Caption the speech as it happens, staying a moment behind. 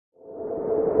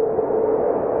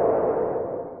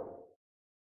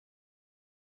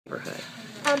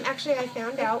actually, I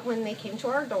found out when they came to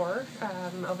our door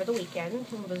over the weekend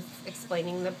and was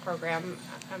explaining the program.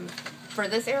 For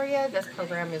this area, this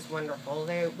program is wonderful.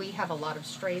 We have a lot of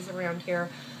strays around here,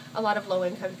 a lot of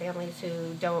low-income families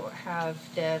who don't have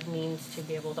the means to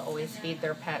be able to always feed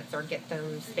their pets or get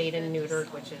them spayed and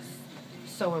neutered, which is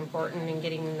so important in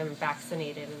getting them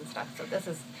vaccinated and stuff. So this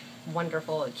is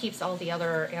wonderful. It keeps all the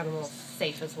other animals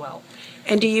safe as well.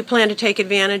 And do you plan to take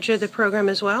advantage of the program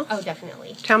as well? Oh,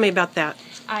 definitely. Tell me about that.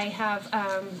 I have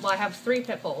I have 3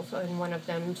 pit bulls, and one of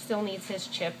them still needs his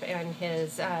chip and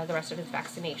his the rest of his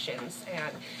vaccinations.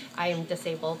 And I am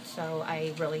disabled, so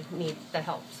I really need the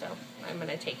help. So I'm going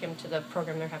to take him to the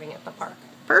program they're having at the park.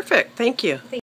 Perfect. Thank you.